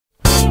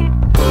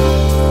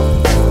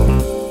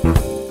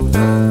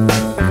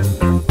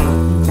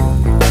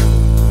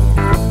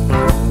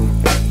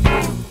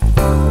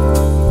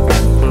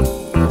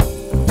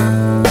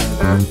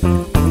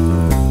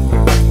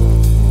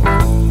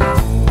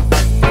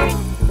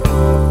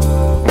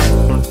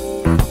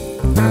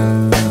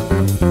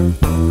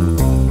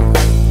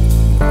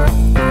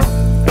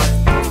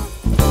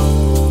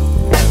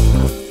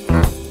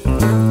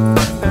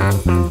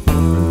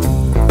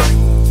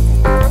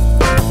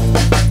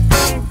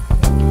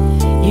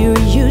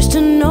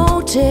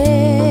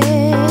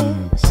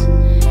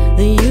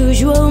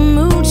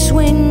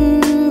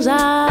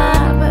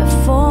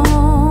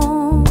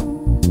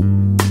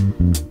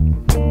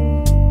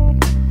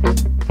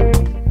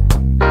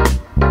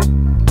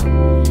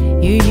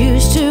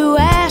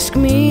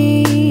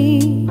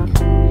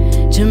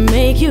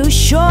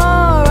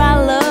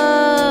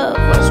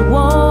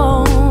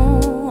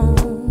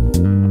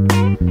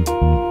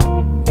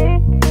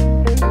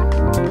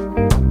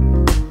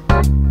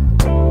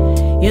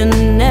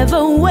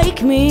never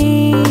wake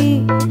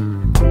me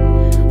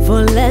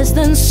for less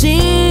than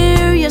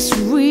serious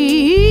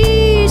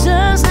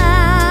reasons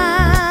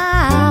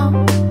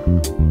now.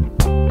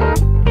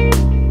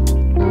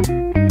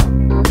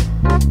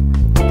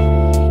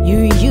 You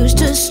used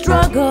to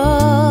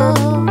struggle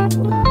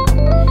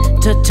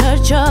to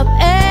touch up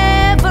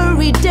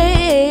every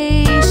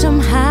day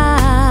somehow.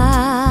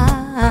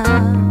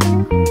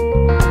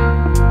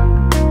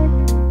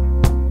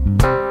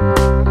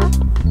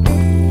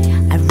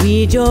 I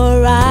read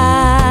your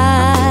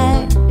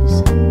eyes,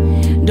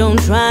 don't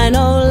try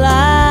no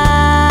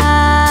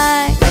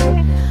lie.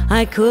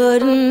 I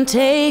couldn't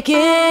take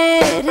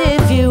it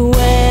if you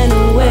went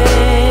away.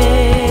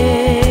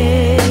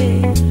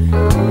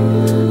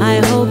 I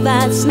hope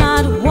that's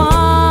not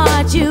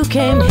what you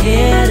came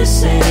here to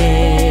say.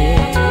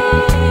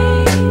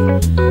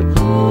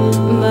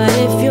 But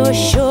if you're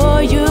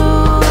sure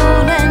you'll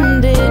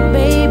end it,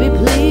 baby,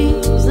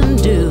 please, then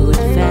do it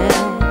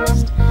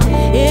fast.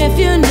 If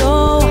you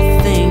know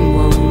a thing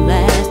won't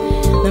last,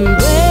 then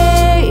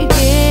break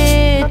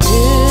it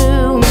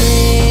to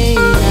me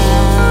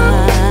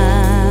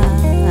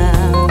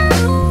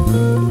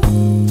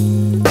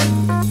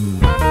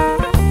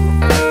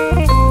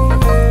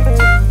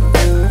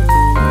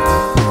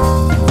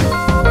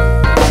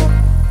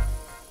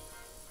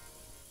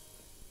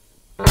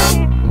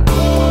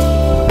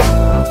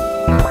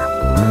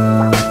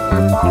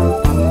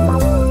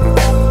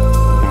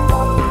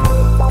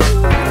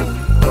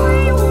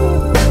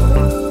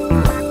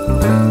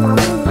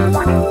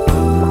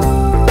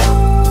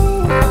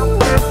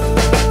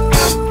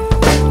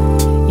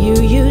You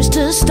used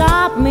to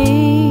stop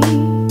me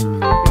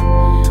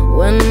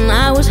when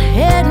I was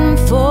heading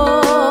for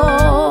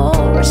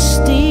a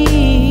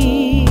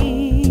steep.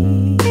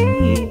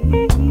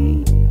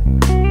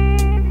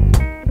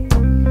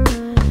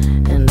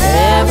 And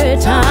every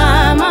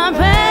time I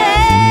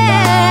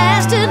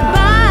passed it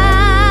by,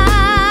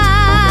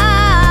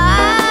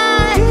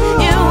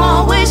 you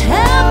always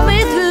helped me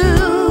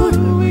through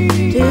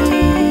to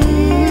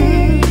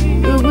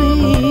the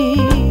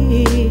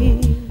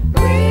week.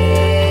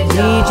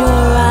 Read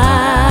your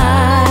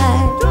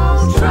eyes,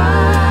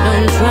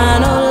 don't try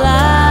no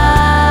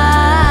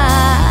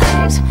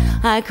lies.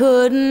 I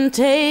couldn't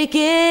take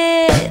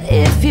it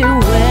if you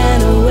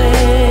went away.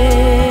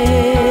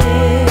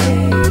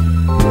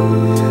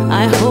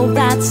 I hope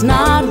that's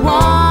not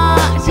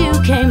what you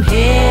came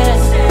here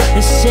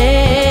to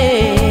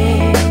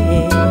say.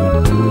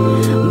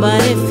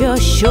 But if you're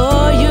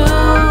sure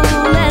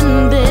you'll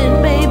end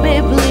it,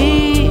 baby,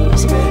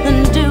 please,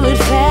 then do it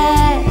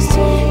fast.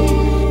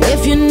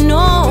 If you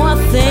know a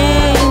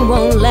thing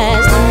won't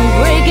last, then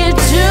break it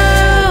to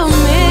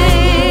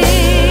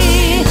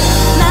me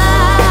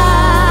now.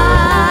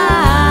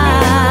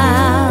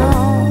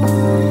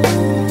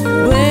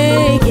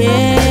 Break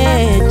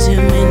it to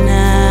me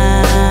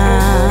now.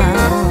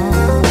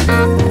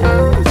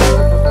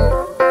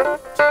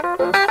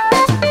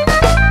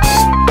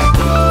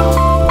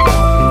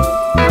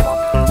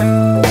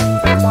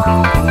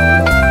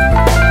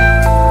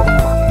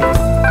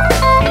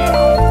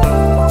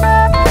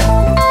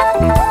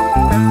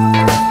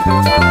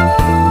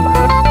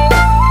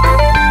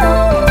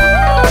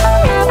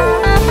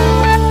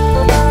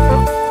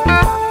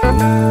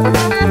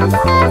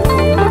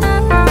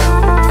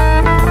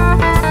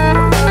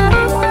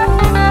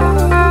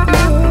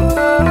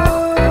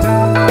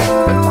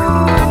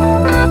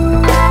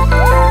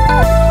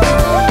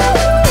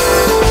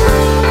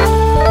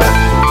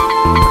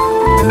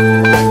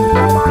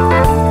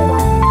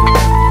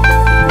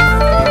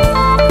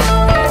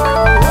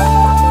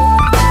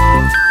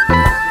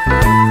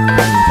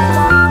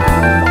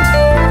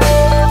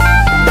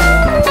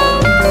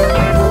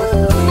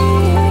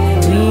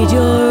 Read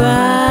your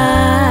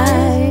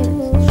eyes,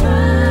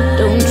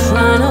 don't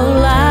try no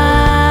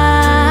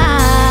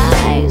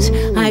lies.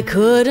 I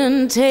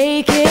couldn't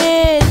take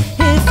it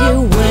if you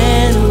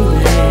went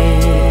away.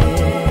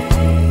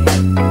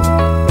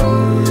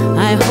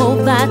 I hope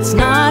that's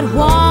not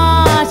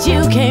what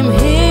you came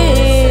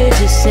here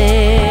to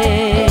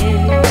say.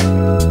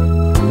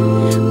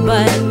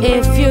 But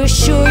if you're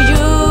sure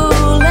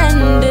you'll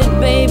end it,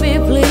 baby,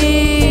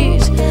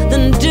 please,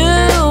 then do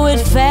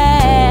it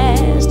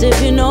fast.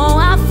 If you know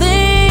a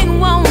thing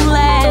won't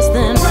last,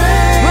 then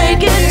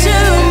break it to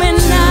me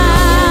now.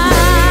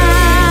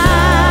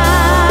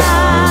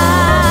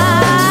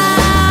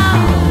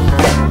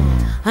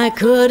 I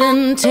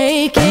couldn't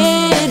take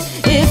it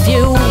if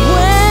you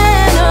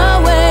went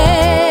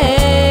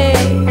away.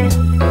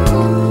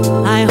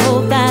 I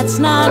hope that's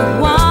not